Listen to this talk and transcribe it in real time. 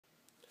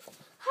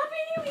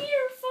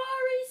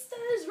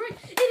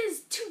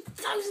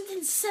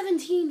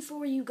2017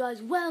 for you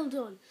guys. Well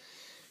done.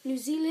 New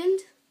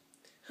Zealand.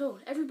 Oh,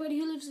 everybody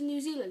who lives in New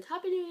Zealand,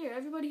 Happy New Year.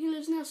 Everybody who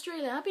lives in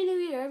Australia, Happy New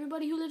Year.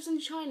 Everybody who lives in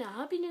China,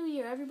 Happy New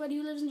Year. Everybody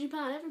who lives in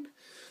Japan,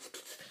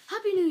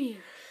 Happy New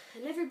Year.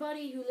 And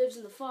everybody who lives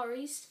in the Far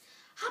East,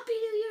 Happy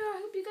New Year.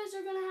 I hope you guys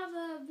are going to have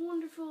a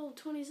wonderful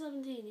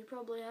 2017. You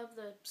probably have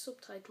the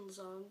subtitles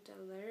on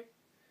down there.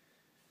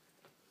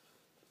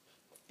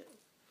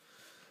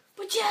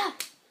 But yeah,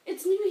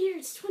 it's New Year.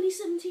 It's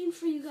 2017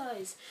 for you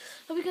guys.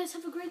 Hope you guys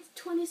have a great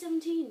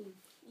 2017.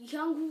 I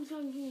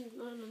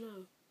don't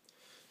know.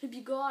 Hope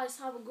you guys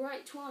have a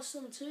great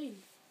 2017.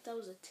 That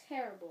was a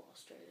terrible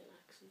Australian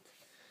accent.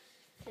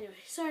 Anyway,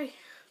 sorry.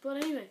 But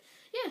anyway,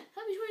 yeah,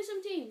 happy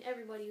 2017.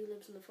 Everybody who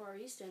lives in the Far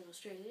East and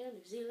Australia,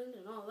 New Zealand,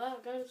 and all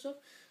that kind of stuff.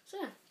 So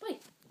yeah, bye.